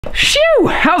Shoo!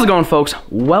 How's it going, folks?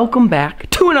 Welcome back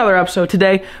to another episode.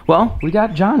 Today, well, we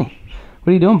got Johnny.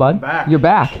 What are you doing, bud? I'm back. You're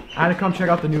back. I had to come check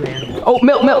out the new animals. Oh,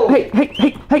 Milt,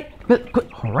 hey,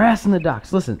 quit harassing the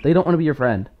ducks. Listen, they don't want to be your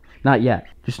friend. Not yet.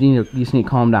 You just need to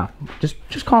calm down.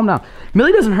 Just calm down.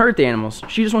 Millie doesn't hurt the animals.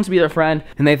 She just wants to be their friend,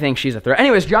 and they think she's a threat.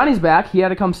 Anyways, Johnny's back. He had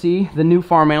to come see the new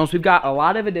farm animals. We've got a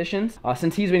lot of additions.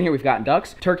 Since he's been here, we've got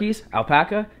ducks, turkeys,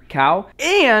 alpaca, cow,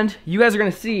 and you guys are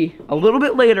gonna see a little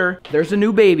bit later, there's a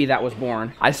new baby that was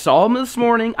born. I saw him this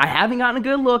morning. I haven't gotten a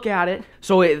good look at it.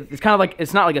 So it's kind of like,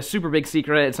 it's not like a super big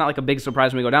secret. It's not like a big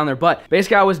surprise when we go down there, but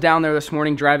basically I was down there this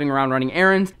morning driving around running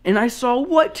errands, and I saw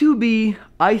what to be,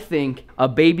 I think, a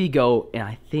baby goat, and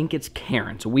I think it's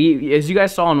Karen. So we, as you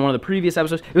guys saw in one of the previous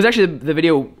episodes, it was actually the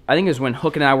video, I think it was when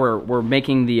Hook and I were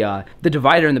making the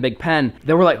divider in the big pen.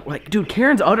 They were like, dude,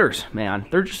 Karen's udders, man,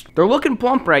 they're looking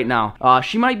plump right now.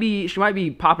 She might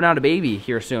be popping out a baby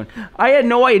here soon. I had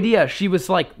no idea she was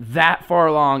like that far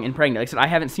along and pregnant. Like I said, I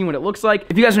haven't seen what it looks like.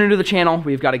 If you guys are new to the channel,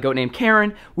 we've got a goat named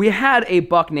Karen. We had a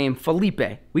buck named Felipe.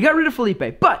 We got rid of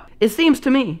Felipe, but it seems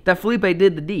to me that Felipe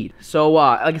did the deed. So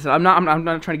like I said, I'm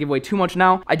not trying to give away too much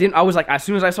now. I was like, as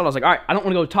soon as I saw it, I was like, all right, I don't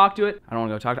want to go talk to it. I don't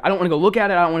want to go look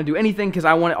at it. I don't want to do anything because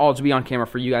I want it all to be on camera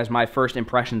for you guys, my first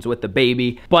impressions with the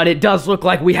baby. But it does look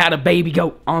like we had a baby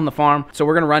goat on the farm. So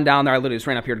we're gonna run down there. I literally just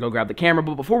ran up here to go grab the camera.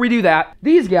 But before we do that,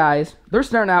 these guys, they're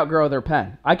starting to outgrow their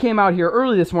pen. I came out here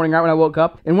early this morning, right when I woke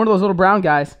up, and one of those little brown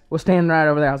guys was standing right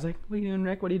over there. I was like, what are you doing,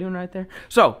 Rick? What are you doing right there?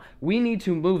 So we need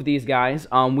to move these guys.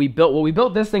 We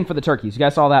built this thing for the turkeys. You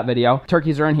guys saw that video.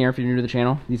 Turkeys are in here if you're new to the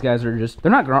channel. These guys are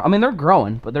they're not growing. I mean, they're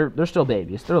growing, but they're still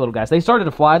babies. They're little guys. They started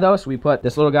to fly though, so we put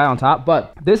this little guy on top,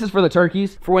 but this is for the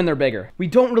turkeys for when they're bigger. We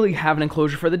don't really have an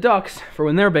enclosure for the ducks for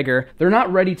when they're bigger. They're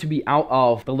not ready to be out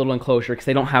of the little enclosure because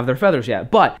they don't have their feathers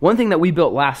yet. But one thing that we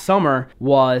built last summer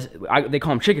was, they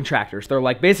call them chicken tractors. They're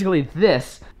like basically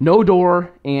this, no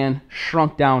door and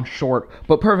shrunk down short,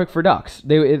 but perfect for ducks.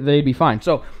 They'd be fine.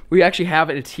 So we actually have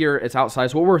it, it's here, it's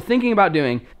outside. So what we're thinking about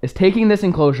doing is taking this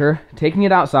enclosure, taking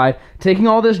it outside, taking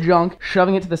all this junk,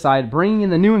 shoving it to the side, bringing in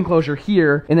the new enclosure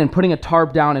here, and then putting a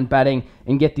tarp down and bedding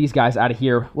and get these guys out of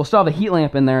here. We'll still have a heat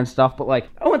lamp in there and stuff, but like,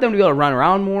 I want them to be able to run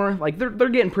around more. Like they're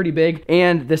getting pretty big,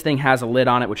 and this thing has a lid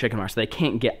on it with chicken wire, so they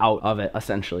can't get out of it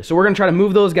essentially. So we're gonna try to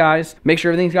move those guys, make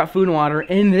sure everything's got food and water,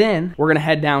 and then we're gonna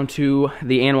head down to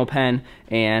the animal pen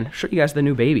and show you guys the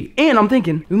new baby. And I'm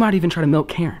thinking we might even try to milk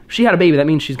Karen. If she had a baby, that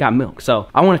means she's got milk. So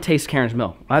I want to taste Karen's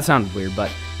milk. Well, that sounded weird,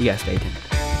 but you guys stay tuned.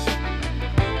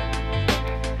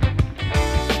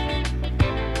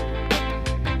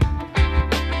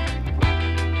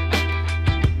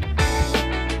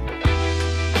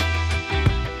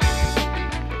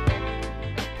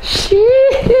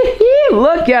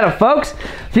 Look at it, folks.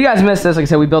 If you guys missed this, like I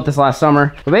said, we built this last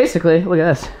summer. But basically, look at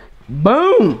this.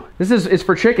 Boom! It's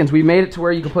for chickens. We made it to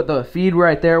where you can put the feed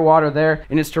right there, water there,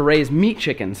 and it's to raise meat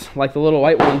chickens, like the little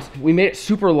white ones. We made it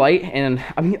super light, and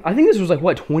I mean, I think this was like,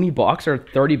 what, 20 bucks or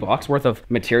 30 bucks worth of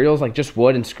materials, like just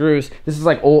wood and screws. This is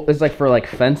like old, it's like for like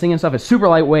fencing and stuff. It's super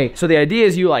lightweight. So the idea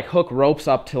is you like hook ropes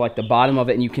up to like the bottom of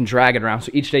it, and you can drag it around.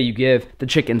 So each day you give the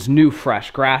chickens new,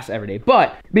 fresh grass every day.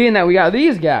 But being that we got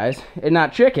these guys and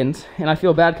not chickens, and I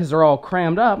feel bad because they're all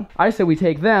crammed up, I say we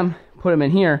take them, put them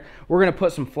in here. We're gonna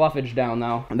put some fluffage down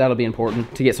now. That'll be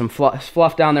important to get some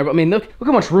fluff down there. But I mean, look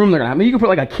how much room they're gonna have. I mean, you can put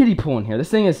like a kiddie pool in here. This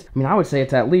thing is, I mean, I would say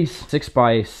it's at least 6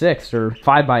 by 6 or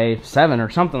 5 by 7 or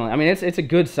something. I mean, it's a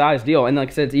good size deal. And like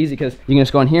I said, it's easy because you can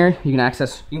just go in here, you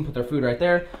can put their food right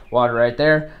there, water right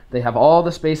there. They have all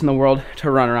the space in the world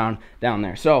to run around down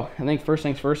there. So I think first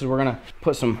things first is we're gonna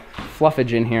put some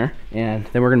fluffage in here, and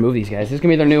then we're gonna move these guys. This is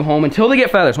gonna be their new home until they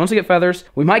get feathers. Once they get feathers,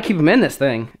 we might keep them in this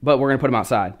thing, but we're gonna put them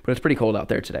outside. But it's pretty cold out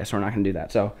there today, so we're not gonna do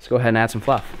that. So let's go ahead and add some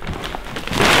fluff.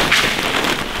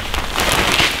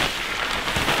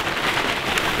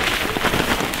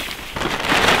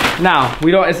 Now,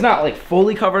 it's not like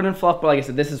fully covered in fluff, but like I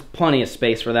said, this is plenty of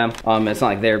space for them. It's not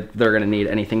like they're gonna need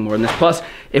anything more than this. Plus,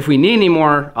 if we need any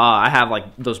more, I have like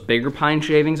those bigger pine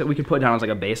shavings that we could put down as like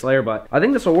a base layer, but I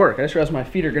think this will work. I just realized my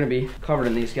feet are gonna be covered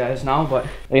in these guys now, but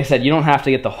like I said, you don't have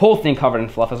to get the whole thing covered in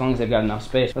fluff as long as they've got enough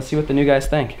space. Let's see what the new guys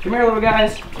think. Come here, little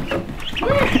guys.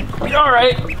 You're all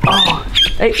right. Oh,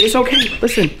 hey, it's okay.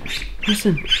 Listen.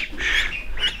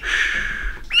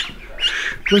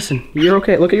 Listen, you're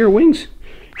okay. Look at your wings.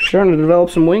 Starting to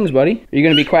develop some wings, buddy. Are you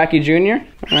gonna be Quacky Jr.?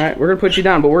 All right, we're gonna put you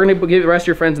down, but we're gonna give the rest of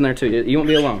your friends in there too. You won't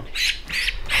be alone.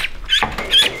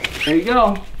 There you go.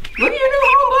 Look at your new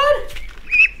home, bud.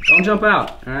 Don't jump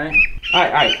out, all right? All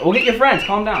right, we'll get your friends.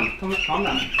 Calm down, calm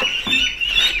down.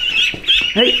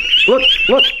 Hey, look,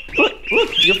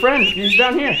 your friend, he's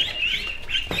down here.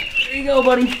 There you go,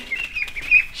 buddy. Look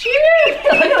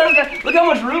at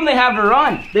much room they have to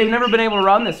run. They've never been able to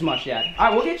run this much yet. All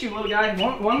right, we'll get you, little guy.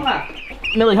 One left.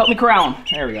 Millie, help me corral him.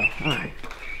 There we go. All right.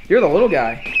 You're the little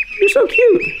guy. You're so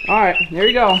cute. All right, there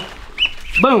you go.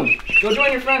 Boom. Go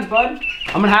join your friends, bud.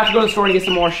 I'm gonna have to go to the store to get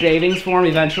some more shavings for them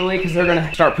eventually because they're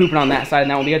gonna start pooping on that side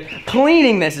and that will be good.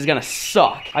 Cleaning this is gonna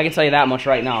suck. I can tell you that much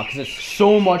right now because it's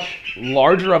so much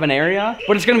larger of an area,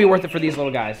 but it's gonna be worth it for these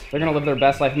little guys. They're gonna live their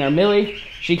best life in there. Millie,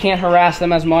 she can't harass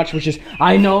them as much, which is,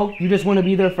 I know you just wanna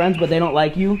be their friends, but they don't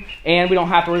like you. And we don't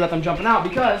have to worry about them jumping out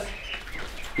because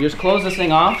you just close this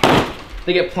thing off.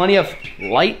 They get plenty of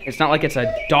light. It's not like it's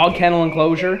a dog kennel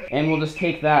enclosure. And we'll just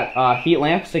take that heat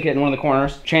lamp, stick it in one of the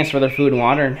corners, transfer their food and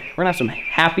water, and we're gonna have some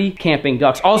happy camping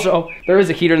ducks. Also, there is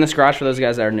a heater in this garage for those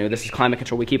guys that are new. This is climate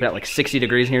control. We keep it at like 60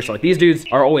 degrees in here. So like these dudes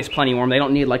are always plenty warm. They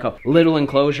don't need like a little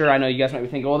enclosure. I know you guys might be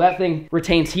thinking, well, that thing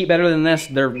retains heat better than this.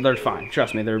 They're fine.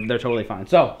 Trust me, they're totally fine.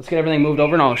 So let's get everything moved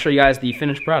over and I'll show you guys the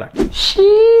finished product.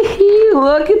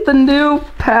 Look at the new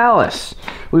palace.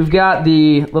 We've got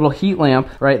the little heat lamp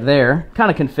right there,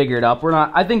 kind of configured up.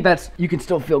 I think that's, you can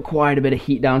still feel quite a bit of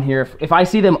heat down here. If I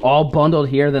see them all bundled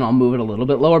here, then I'll move it a little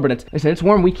bit lower, but I said it's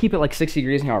warm. We keep it like 60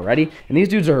 degrees in here already. And these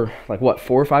dudes are like, what,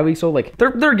 4 or 5 weeks old? Like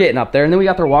they're getting up there. And then we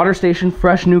got their water station,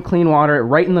 fresh, new, clean water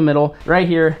right in the middle. Right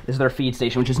here is their feed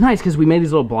station, which is nice because we made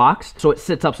these little blocks. So it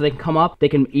sits up so they can come up, they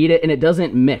can eat it, and it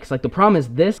doesn't mix. Like the problem is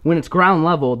this, when it's ground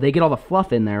level, they get all the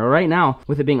fluff in there. Right now,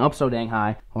 with it being up so dang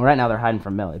high, well, right now they're hiding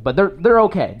from Millie, but they're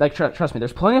okay. Like trust me,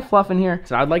 there's plenty of fluff in here.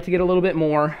 So I'd like to get a little bit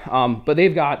more, but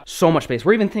they've got so much space.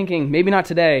 We're even thinking maybe not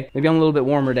today, maybe on a little bit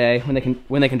warmer day when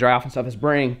they can dry off and stuff, is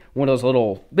bring one of those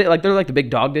little they're like the big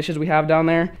dog dishes we have down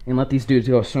there and let these dudes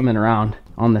go swimming around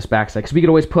on this backside. Because we could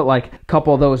always put like a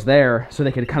couple of those there so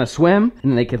they could kind of swim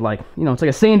and then they could, like, you know, it's like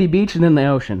a sandy beach and then the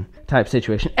ocean type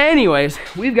situation. Anyways,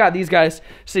 we've got these guys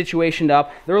situationed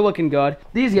up. They're looking good.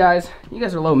 These guys, you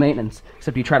guys are low maintenance,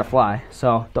 except you try to fly.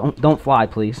 So don't fly,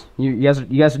 please. You guys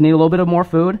need a little bit of more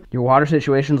food. Your water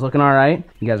situation's looking all right.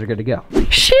 You guys are good to go.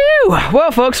 Shoo!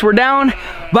 Well, folks, we're down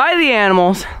by the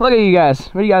animals. Look at you guys.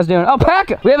 What are you guys doing?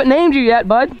 Alpaca! We haven't named you yet,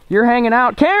 bud. You're hanging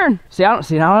out. Karen! See, now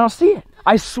I don't see it.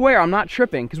 I swear I'm not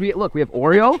tripping because we have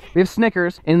Oreo, we have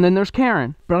Snickers, and then there's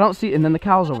Karen. But I don't see, and then the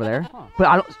cow's over there. But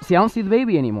I don't see the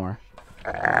baby anymore.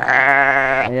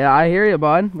 Yeah, I hear you,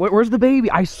 bud. Where's the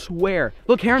baby? I swear.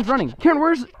 Look, Karen's running.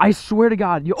 Karen, I swear to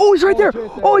God. Oh, he's right there.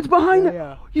 Oh, it's behind it.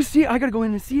 Yeah. You see it? I gotta go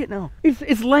in and see it now.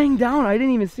 It's laying down. I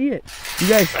didn't even see it. You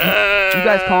guys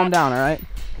calm down, all right?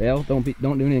 Dale, don't do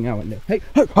anything I wouldn't do. Hey,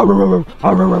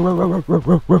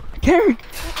 Karen,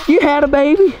 you had a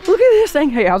baby. Look at this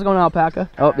thing. Hey, how's it going, Alpaca?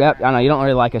 Oh, yep. I know you don't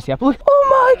really like us yet. But look. Oh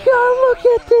my God!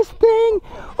 Look at this thing.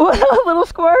 What a little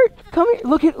squirt. Come here.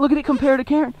 Look at it compared to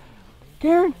Karen.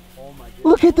 Karen,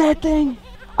 look at that thing.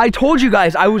 I told you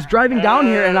guys, I was driving down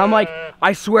here and I'm like,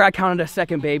 I swear I counted a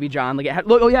second baby, John. Like,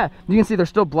 look, oh yeah, you can see there's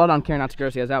still blood on Karen, not to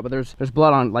gross you guys out, but there's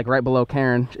blood on, like, right below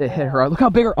Karen. It hit her. Look how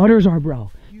big her udders are,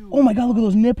 bro. Oh my God, look at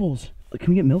those nipples. Can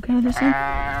we get milk out of this thing?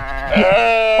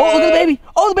 Oh, look at the baby.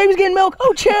 Oh, the baby's getting milk.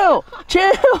 Oh, chill.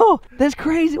 That's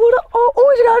crazy.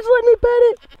 Oh, he's not letting me pet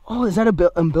it. Oh, is that an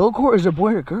umbilical cord or is it a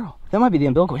boy or a girl? That might be the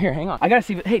umbilical. Here, hang on. I gotta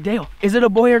see. Hey, Dale, is it a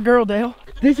boy or girl, Dale?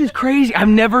 This is crazy. I've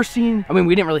never seen, I mean,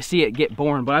 we didn't really see it get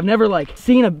born, but I've never, like,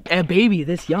 seen a baby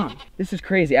this young. This is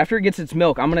crazy. After it gets its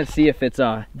milk, I'm gonna see if it's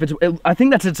I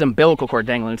think that's its umbilical cord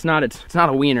dangling. It's not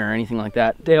a wiener or anything like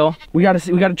that. Dale, we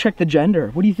gotta check the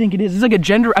gender. What do you think it is? It's like a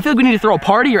gender. I feel like we need to throw a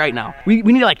party right now. We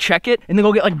need to, like, check it and then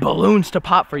go get, like, balloons to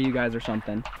pop for you guys or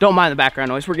something. Don't mind the background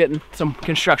noise. We're getting some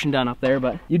construction done up there,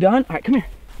 but you done? All right, come here.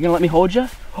 You gonna let me hold you?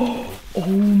 Oh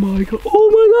my God. Oh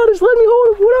my God, it's letting me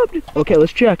hold him. What up? Okay,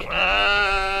 let's check.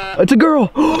 It's a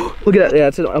girl. Look at that. Yeah,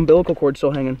 it's an umbilical cord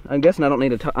still hanging. I'm guessing I don't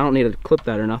need to clip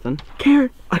that or nothing. Karen,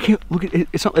 I can't look at it.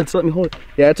 It's letting me hold it.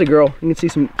 Yeah, it's a girl. You can see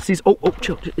some, oh,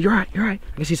 chill. You're right. I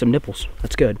can see some nipples.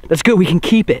 That's good. We can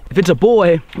keep it. If it's a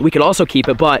boy, we could also keep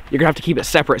it, but you're gonna have to keep it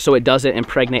separate so it doesn't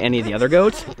impregnate any of the other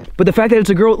goats. But the fact that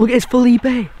it's a girl, look, it's Felipe.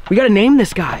 We gotta name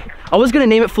this guy. I was gonna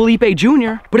name it Felipe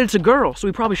Jr., but it's a girl, so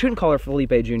we probably shouldn't call her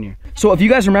Felipe Jr. So if you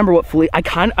guys remember what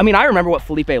I remember what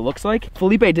Felipe looks like.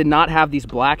 Felipe did not have the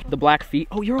black feet.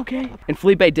 Oh, you're okay. And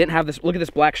Felipe didn't have this, look at this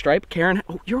black stripe. Karen,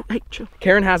 hey, chill.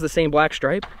 Karen has the same black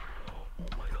stripe.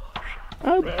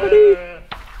 Oh my gosh.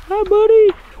 Hi,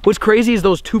 buddy. What's crazy is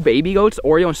those two baby goats,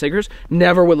 Oreo and Snickers,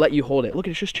 never would let you hold it. Look,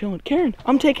 it's just chilling. Karen,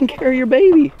 I'm taking care of your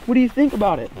baby. What do you think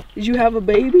about it? Did you have a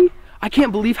baby? I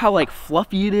can't believe how, like,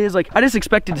 fluffy it is. Like, I just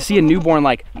expected to see a newborn,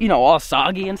 like, you know, all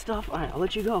soggy and stuff. All right, I'll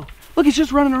let you go. Look, it's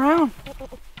just running around.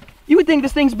 You would think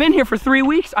this thing's been here for 3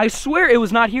 weeks. I swear it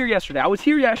was not here yesterday. I was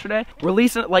here yesterday,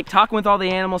 releasing, like talking with all the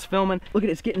animals, filming. Look at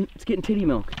it, it's getting titty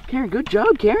milk. Karen, good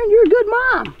job, Karen. You're a good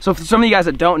mom. So for some of you guys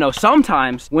that don't know,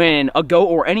 sometimes when a goat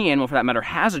or any animal for that matter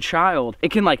has a child,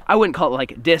 it can like, I wouldn't call it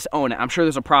like disown it. I'm sure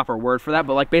there's a proper word for that,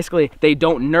 but like basically they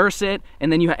don't nurse it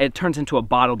and then it turns into a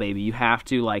bottle baby. You have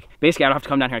to like, basically I don't have to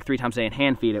come down here like 3 times a day and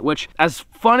hand feed it, which as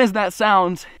fun as that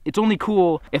sounds, it's only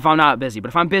cool if I'm not busy. But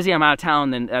if I'm busy, I'm out of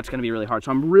town, then that's gonna be really hard.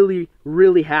 So I'm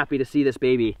really happy to see this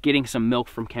baby getting some milk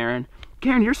from Karen.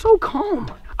 Karen, you're so calm.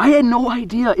 I had no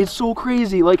idea. It's so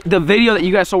crazy. Like the video that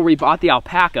you guys saw where we bought the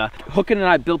alpaca, Hookin and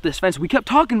I built this fence. We kept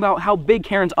talking about how big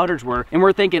Karen's udders were, and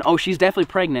we're thinking, oh, she's definitely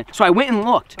pregnant. So I went and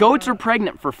looked. Goats are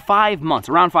pregnant for 5 months,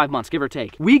 around 5 months, give or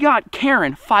take. We got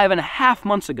Karen 5.5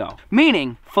 months ago,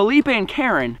 meaning Felipe and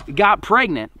Karen got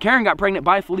pregnant. Karen got pregnant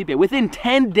by Felipe within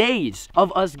 10 days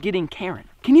of us getting Karen.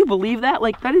 Can you believe that?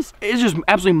 Like it's just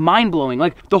absolutely mind blowing.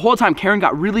 Like the whole time Karen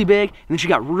got really big and then she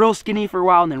got real skinny for a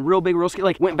while and then real big, real skinny,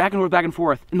 like went back and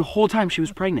forth. And the whole time she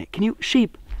was pregnant. Can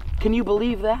you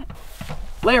believe that?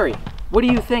 Larry, what do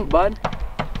you think, bud?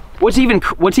 What's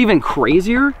even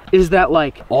crazier is that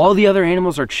like all the other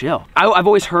animals are chill. I've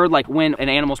always heard like when an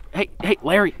animal's, hey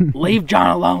Larry, leave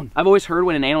John alone. I've always heard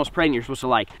when an animal's pregnant, you're supposed to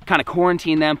like kind of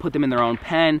quarantine them, put them in their own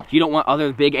pen. You don't want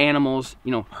other big animals,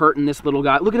 you know, hurting this little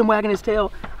guy. Look at him wagging his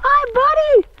tail. Hi,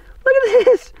 buddy. Look at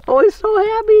this. Oh, he's so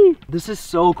happy. This is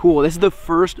so cool. This is the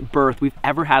first birth we've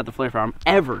ever had at the Flair Farm,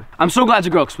 ever. I'm so glad it's a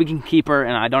girl because we can keep her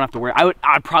and I don't have to worry.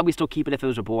 I'd probably still keep it if it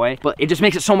was a boy, but it just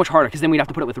makes it so much harder because then we'd have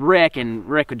to put it with Rick and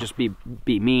Rick would just be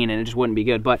mean and it just wouldn't be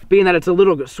good. But being that it's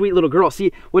a sweet little girl,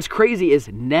 see, what's crazy is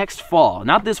next fall,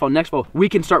 not this fall, next fall, we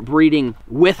can start breeding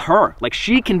with her. Like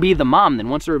she can be the mom then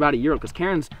once they're about a year old because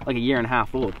Karen's like 1.5 years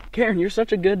old. Karen, you're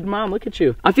such a good mom. Look at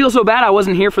you. I feel so bad I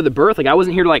wasn't here for the birth. Like I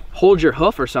wasn't here to like hold your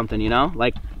hoof or something, you know?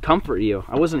 Like comfort you.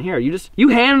 I wasn't here. You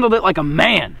handled it like a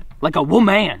man, like a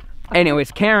woman.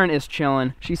 Anyways, Karen is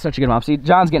chilling. She's such a good mom. See,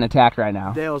 John's getting attacked right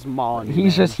now. Dale's mauling me, he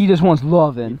just wants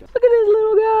loving. Look at this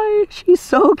little guy. She's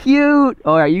so cute.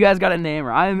 All right, you guys got to name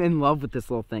her. I am in love with this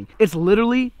little thing. It's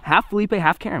literally half Felipe,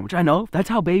 half Karen, which I know that's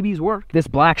how babies work. This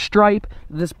black stripe,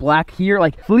 this black here.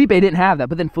 Like Felipe didn't have that,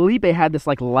 but then Felipe had this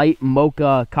like light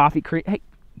mocha coffee cream. Hey,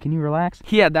 can you relax?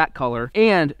 He had that color,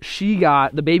 and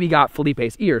the baby got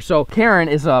Felipe's ear. So Karen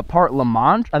is a part La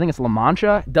Mancha, I think it's La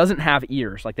Mancha, doesn't have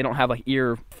ears. Like they don't have like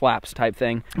ear flaps type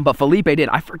thing, but Felipe did.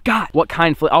 I forgot what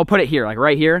kind, I'll put it here, like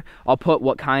right here, I'll put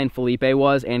what kind Felipe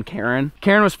was and Karen.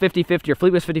 Karen was 50-50, or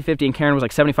Felipe was 50-50, and Karen was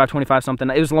like 75-25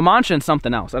 something. It was La Mancha and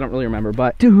something else. I don't really remember,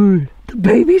 but dude, the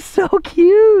baby's so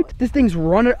cute. This thing's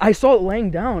running. I saw it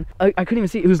laying down. I couldn't even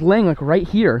see it. It was laying like right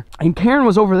here, and Karen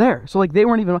was over there. So like they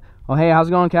weren't even, oh, hey, how's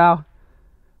it going, cow?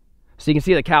 So you can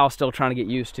see the cow still trying to get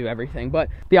used to everything. But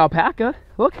the alpaca,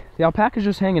 look, the alpaca's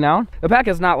just hanging out. The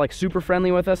alpaca's not like super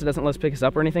friendly with us. It doesn't let us pick us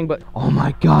up or anything, but oh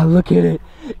my God, look at it.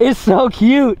 It's so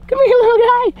cute. Come here, little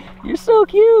guy. You're so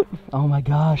cute. Oh my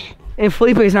gosh. And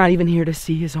Felipe's not even here to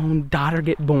see his own daughter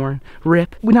get born.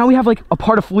 Rip. Now we have like a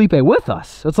part of Felipe with us.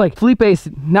 So it's like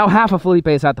now half of Felipe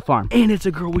is at the farm. And it's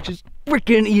a girl, which is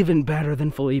freaking even better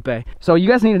than Felipe. So you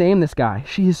guys need to name this guy.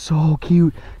 She is so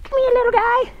cute. Come here, little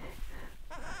guy.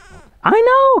 I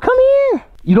know, come here.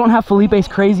 You don't have Felipe's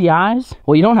crazy eyes?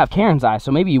 Well, you don't have Karen's eyes,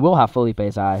 so maybe you will have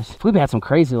Felipe's eyes. Felipe had some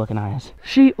crazy looking eyes.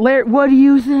 Larry, what do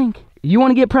you think? You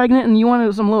want to get pregnant and you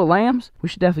want some little lambs? We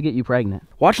should definitely get you pregnant.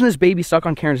 Watching this baby suck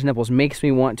on Karen's nipples makes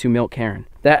me want to milk Karen.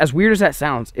 That, as weird as that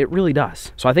sounds, it really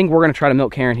does. So I think we're gonna try to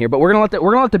milk Karen here, but we're gonna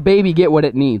let the baby get what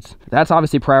it needs. That's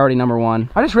obviously priority number one.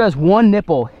 I just realized one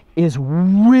nipple is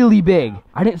really big.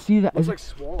 I didn't see that. It's like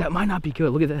swollen. That might not be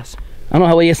good. Look at this. I don't know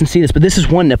how well you guys can see this, but this is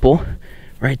one nipple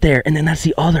right there, and then that's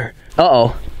the other.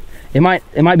 Uh-oh. It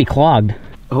might be clogged.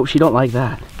 Oh, she don't like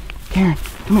that. Karen,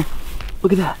 come here.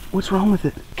 Look at that. What's wrong with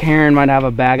it? Karen might have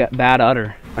a bad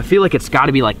udder. I feel like it's got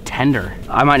to be like tender.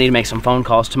 I might need to make some phone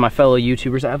calls to my fellow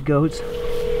YouTubers that have goats.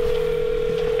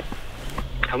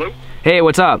 Hello? Hey,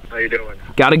 what's up? How you doing?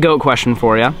 Got a goat question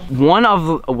for you. One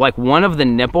of the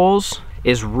nipples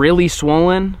is really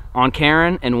swollen on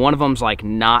Karen, and one of them's like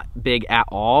not big at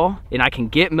all. And I can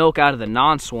get milk out of the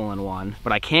non-swollen one,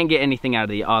 but I can't get anything out of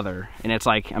the other. And it's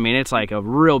like, I mean, it's like a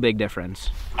real big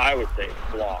difference. I would say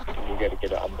blocked. You gotta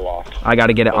get it unblocked. I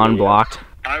gotta get it unblocked.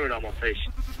 I would almost say she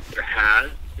either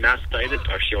has mastitis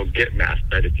or she'll get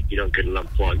mastitis if you don't get it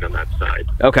unplugged on that side.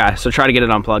 Okay, so try to get it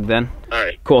unplugged then. All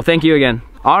right. Cool, thank you again.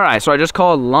 All right, so I just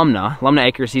called Lumna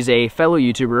Acres. He's a fellow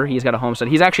YouTuber. He's got a homestead.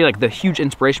 He's actually like the huge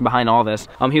inspiration behind all this.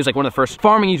 He was like one of the first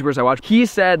farming YouTubers I watched. He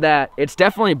said that it's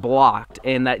definitely blocked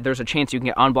and that there's a chance you can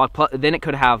get unblocked. Then it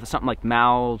could have something like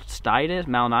mastitis,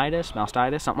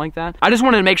 something like that. I just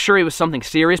wanted to make sure it was something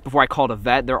serious before I called a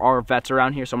vet. There are vets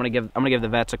around here, so I'm gonna give the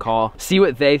vets a call, see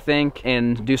what they think,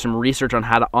 and do some research on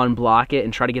how to unblock it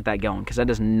and try to get that going, because that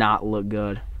does not look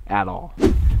good at all.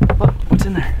 Look, what's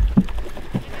in there?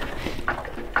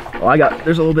 Oh,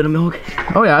 there's a little bit of milk.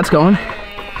 Oh yeah, it's going.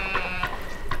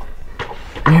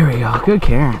 There we go, good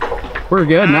Karen. We're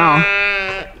good now.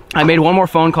 I made one more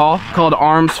phone call, called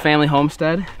Arms Family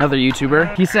Homestead, another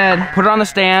YouTuber. He said, put her on the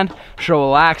stand, she'll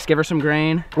relax, give her some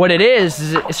grain. What it is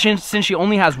since she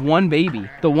only has one baby,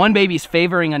 the one baby's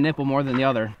favoring a nipple more than the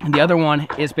other, and the other one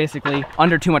is basically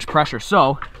under too much pressure.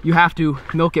 So you have to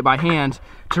milk it by hand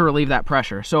to relieve that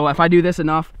pressure. So if I do this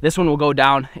enough, this one will go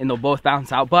down and they'll both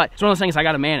bounce out. But it's one of those things I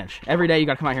gotta manage. Every day you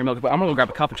gotta come out here and milk it, but I'm gonna go grab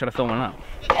a cup and try to fill one up.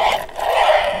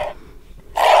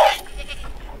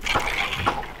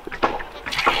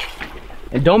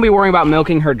 And don't be worrying about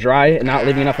milking her dry and not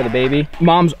leaving enough for the baby.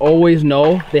 Moms always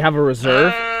know they have a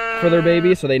reserve for their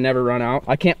baby, so they never run out.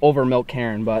 I can't over milk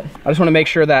Karen, but I just wanna make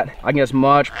sure that I can get as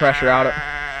much pressure out of.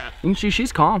 You can see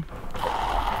she's calm.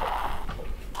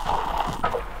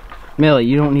 Millie,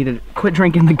 you don't need to quit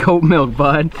drinking the goat milk,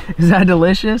 bud. Is that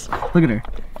delicious? Look at her.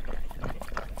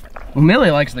 Well,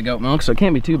 Millie likes the goat milk, so it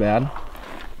can't be too bad.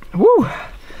 Woo!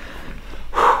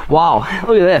 Wow,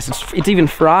 look at this. It's even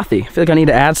frothy. I feel like I need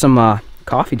to add some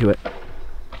coffee to it.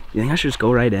 You think I should just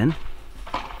go right in?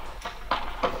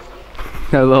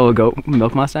 Got a little goat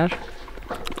milk mustache.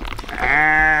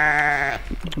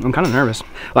 I'm kind of nervous.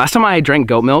 Last time I drank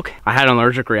goat milk, I had an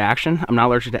allergic reaction. I'm not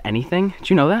allergic to anything. Did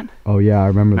you know that? Oh yeah, I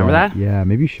remember that. That? Yeah,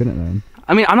 maybe you shouldn't then.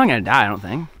 I mean, I'm not gonna die, I don't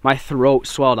think. My throat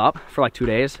swelled up for like 2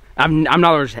 days. I'm not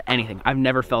allergic to anything. I've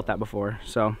never felt that before.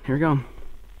 So here we go.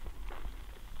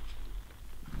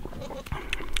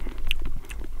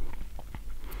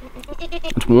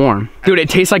 It's warm. Dude, it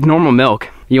tastes like normal milk.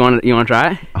 You want to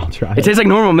try it? I'll try it. It tastes like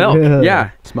normal milk.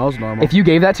 Yeah. It smells normal. If you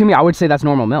gave that to me, I would say that's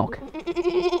normal milk.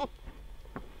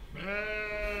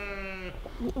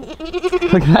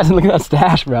 Look at that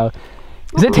stash, bro.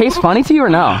 Does it taste funny to you or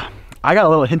no? I got a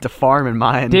little hint of farm in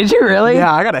mine. Did you really?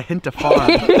 Yeah, I got a hint of farm.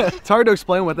 It's hard to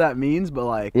explain what that means, but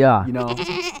like, yeah, you know,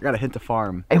 I got a hint of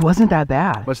farm. It wasn't that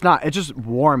bad. But it's not. It's just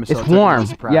warm. So it's warm. Like a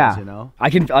surprise, yeah. You know. I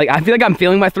feel like I'm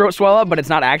feeling my throat swell up, but it's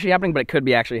not actually happening. But it could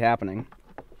be actually happening.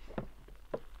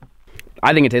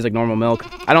 I think it tastes like normal milk.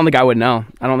 I don't think I would know.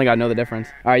 I don't think I'd know the difference.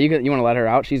 All right, you want to let her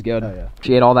out? She's good. Oh, yeah.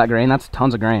 She ate all that grain. That's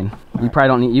tons of grain. You probably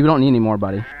don't need. You don't need any more,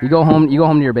 buddy. You go home. You go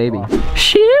home to your baby.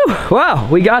 Shoo! Wow,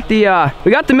 we got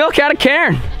the milk out of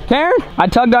Karen. Karen, I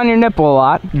tugged on your nipple a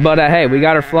lot, but hey, we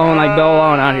got her flowing like Bill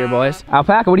Alone out here, boys.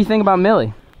 Alpaca, what do you think about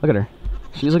Millie? Look at her.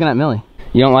 She's looking at Millie.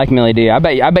 You don't like Millie, do you? I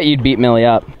bet you'd beat Millie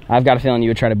up. I've got a feeling you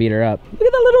would try to beat her up. Look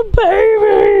at that little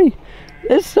baby.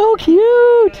 It's so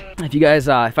cute. If you guys,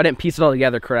 if I didn't piece it all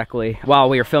together correctly while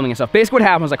we were filming and stuff, basically what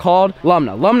happened was I called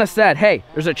Lumna. Lumna said, hey,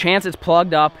 there's a chance it's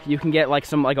plugged up. You can get like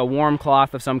a warm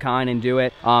cloth of some kind and do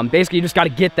it. Basically you just got to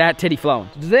get that titty flowing.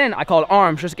 Then I called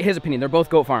Arms just to get his opinion. They're both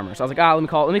goat farmers. I was like, let me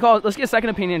call it. Let's get a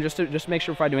second opinion just to make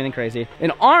sure before I do anything crazy.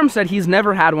 And Arms said he's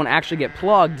never had one actually get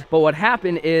plugged. But what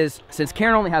happened is, since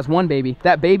Karen only has one baby,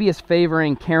 that baby is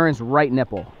favoring Karen's right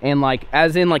nipple. And like,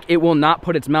 as in like, it will not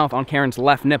put its mouth on Karen's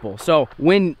left nipple. So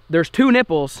when there's two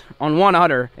nipples on one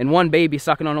udder and one baby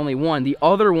sucking on only one, the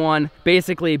other one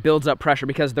basically builds up pressure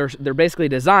because they're basically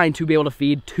designed to be able to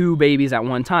feed two babies at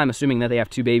one time, assuming that they have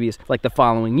two babies like the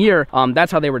following year.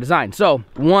 That's how they were designed. So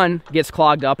one gets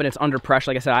clogged up and it's under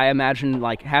pressure. Like I said, I imagine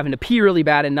like having to pee really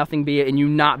bad and nothing be it and you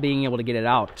not being able to get it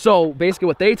out. So basically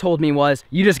what they told me was,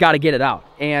 you just got to get it out.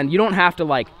 And you don't have to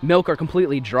like milk her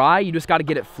completely dry. You just got to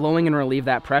get it flowing and relieve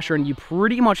that pressure. And you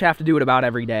pretty much have to do it about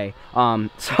every day.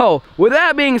 So with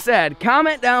that being said,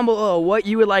 comment down below what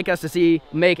you would like us to see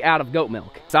make out of goat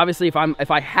milk. So obviously if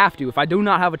I do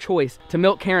not have a choice to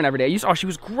milk Karen every day. You saw she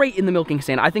was great in the milking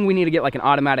stand. I think we need to get like an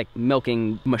automatic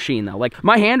milking machine though. Like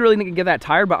my hand really didn't get that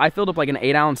tired, but I filled up like an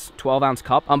 8-ounce, 12-ounce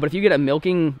cup. But if you get a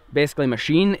milking basically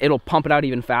machine, it'll pump it out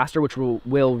even faster, which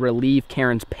will relieve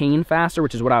Karen's pain faster,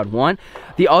 which is what I would want.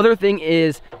 The other thing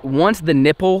is, once the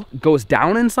nipple goes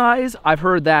down in size, I've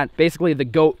heard that basically the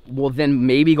goat will then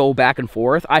maybe go back and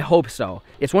forth. I hope so.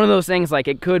 It's one of those things, like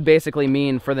it could basically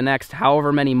mean for the next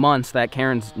however many months that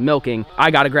Karen's Karen's milking,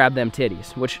 I gotta grab them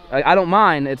titties, which I don't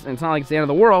mind. It's not like it's the end of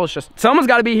the world. It's just someone's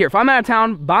gotta be here. If I'm out of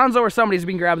town, Bonzo or somebody's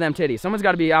been grabbing them titties. Someone's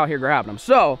gotta be out here grabbing them.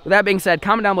 So with that being said,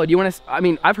 comment down below. Do you want to, I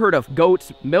mean, I've heard of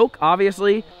goat's milk,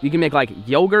 obviously. You can make like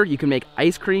yogurt, you can make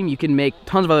ice cream, you can make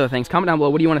tons of other things. Comment down below,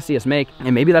 what do you want to see us make?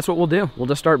 And maybe that's what we'll do. We'll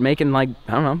just start making like,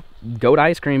 I don't know, goat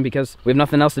ice cream because we have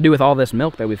nothing else to do with all this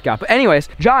milk that we've got. But anyways,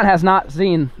 John has not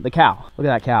seen the cow. Look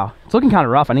at that cow. It's looking kind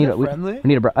of rough. I need it. Friendly? We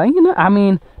need a, you know, I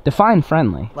mean, define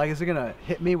friendly. Like, is it gonna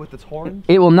hit me with its horns?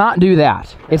 It will not do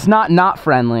that. It's not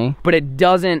friendly, but it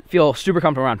doesn't feel super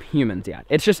comfortable around humans yet.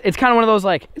 It's just, it's kind of one of those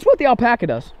like, it's what the alpaca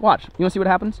does. Watch. You wanna see what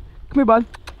happens? Come here, bud.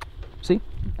 See?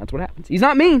 That's what happens. He's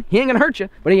not mean. He ain't gonna hurt you,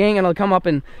 but he ain't gonna come up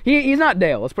and he's not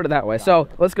Dale. Let's put it that way. So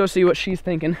let's go see what she's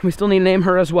thinking. We still need to name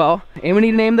her as well, and we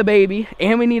need to name the baby,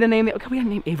 and we need to name the. Okay, we gotta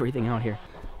name everything out here.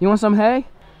 You want some hay?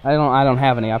 I don't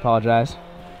have any. I apologize.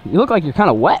 You look like you're kind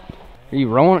of wet. Are you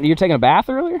rolling? You're taking a bath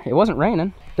earlier? It wasn't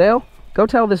raining. Dale, go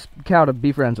tell this cow to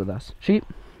be friends with us. Sheep,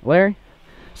 Larry.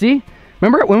 See?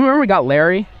 Remember we got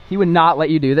Larry? He would not let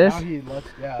you do this.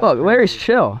 Look, Larry's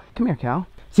chill. Come here, cow.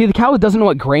 See, the cow doesn't know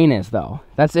what grain is, though.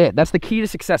 That's it. That's the key to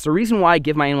success. The reason why I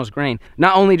give my animals grain,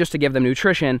 not only just to give them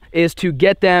nutrition, is to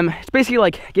get them, it's basically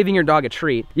like giving your dog a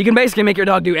treat. You can basically make your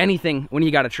dog do anything when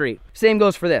you got a treat. Same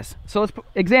goes for this. So let's,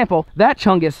 example, that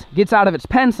chungus gets out of its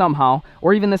pen somehow,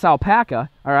 or even this alpaca,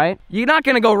 all right? You're not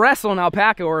gonna go wrestle an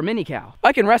alpaca or a mini cow.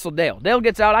 I can wrestle Dale. Dale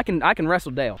gets out, I can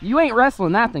wrestle Dale. You ain't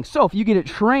wrestling that thing. So if you get it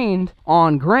trained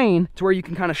on grain to where you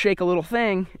can kind of shake a little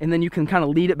thing, and then you can kind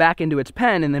of lead it back into its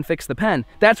pen and then fix the pen.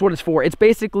 That's what it's for. It's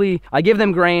basically, I give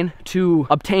them grain to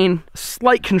obtain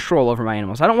slight control over my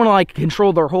animals. I don't want to like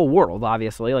control their whole world,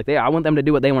 obviously. Like I want them to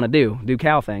do what they want to do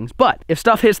cow things. But if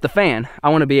stuff hits the fan, I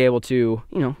want to be able to,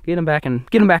 you know, get them back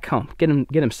home, get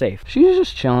them safe. She's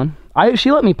just chilling.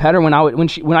 She let me pet her when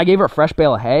I gave her a fresh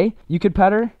bale of hay. You could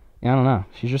pet her. Yeah, I don't know.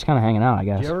 She's just kind of hanging out, I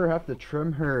guess. Do you ever have to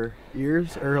trim her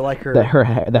ears or like her the hair?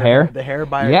 The hair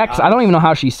by her yeah, because I don't even know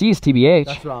how she sees, TBH.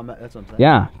 That's what I'm saying.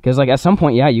 Yeah, because like at some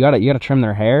point, yeah, you gotta trim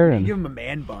their hair and give them a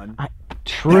man bun.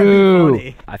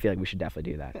 True. I feel like we should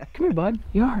definitely do that. Come here, bud.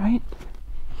 You all right?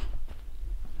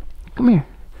 Come here.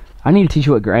 I need to teach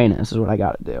you what grain is. This is what I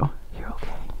gotta do. You're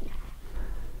okay.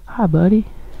 Hi, buddy.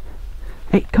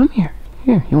 Hey, come here.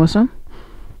 Here, you want some?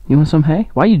 You want some hay?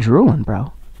 Why are you drooling,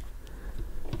 bro?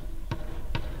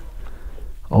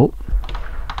 Oh.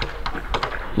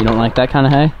 You don't like that kind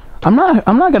of hay? I'm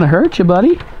not gonna hurt you,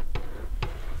 buddy.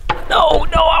 No,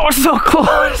 I was so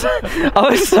close. I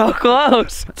was so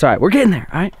close. It's all right, we're getting there,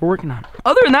 all right? We're working on it.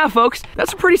 Other than that, folks,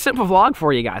 that's a pretty simple vlog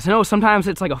for you guys. I know sometimes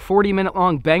it's like a 40-minute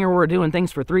long banger where we're doing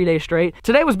things for 3 days straight.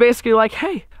 Today was basically like,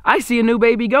 hey, I see a new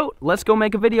baby goat. Let's go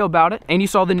make a video about it. And you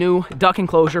saw the new duck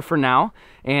enclosure for now.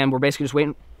 And we're basically just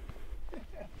waiting.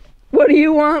 What do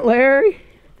you want, Larry?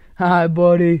 Hi,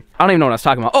 buddy. I don't even know what I was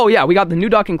talking about. Oh, yeah, we got the new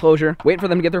duck enclosure. Waiting for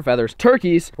them to get their feathers.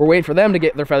 Turkeys, we're waiting for them to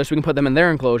get their feathers so we can put them in their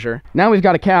enclosure. Now we've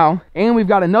got a cow, and we've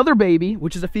got another baby,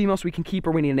 which is a female, so we can keep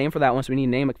her. We need a name for that one, so we need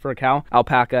a name for a cow,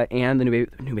 alpaca, and the new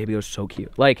baby. The new baby goat's so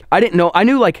cute. Like, I didn't know. I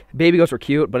knew, like, baby goats were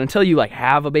cute, but until you, like,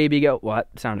 have a baby goat, well, that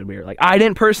sounded weird. Like, I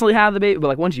didn't personally have the baby, but,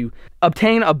 like, once you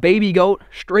obtain a baby goat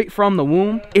straight from the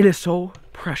womb, it is so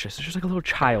precious. It's just like a little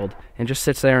child and just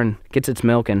sits there and gets its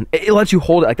milk and it lets you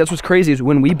hold it. Like that's what's crazy is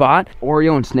when we bought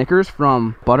Oreo and Snickers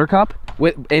from Buttercup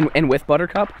with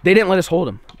Buttercup, they didn't let us hold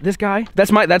him. This guy,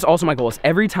 that's also my goal is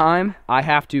every time I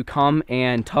have to come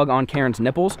and tug on Karen's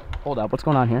nipples. Hold up, what's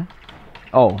going on here?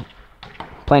 Oh,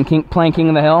 playing King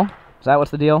of the Hill? Is that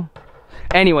what's the deal?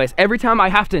 Anyways, every time I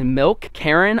have to milk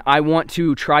Karen, I want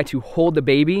to try to hold the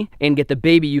baby and get the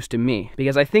baby used to me.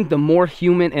 Because I think the more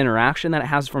human interaction that it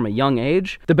has from a young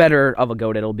age, the better of a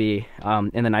goat it'll be,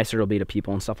 and the nicer it'll be to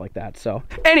people and stuff like that. So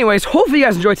anyways, hopefully you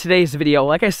guys enjoyed today's video.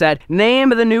 Like I said, name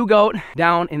the new goat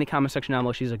down in the comment section down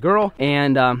below. She's a girl,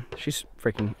 and she's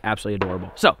freaking absolutely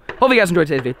adorable. So hopefully you guys enjoyed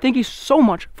today's video. Thank you so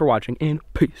much for watching, and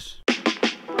peace.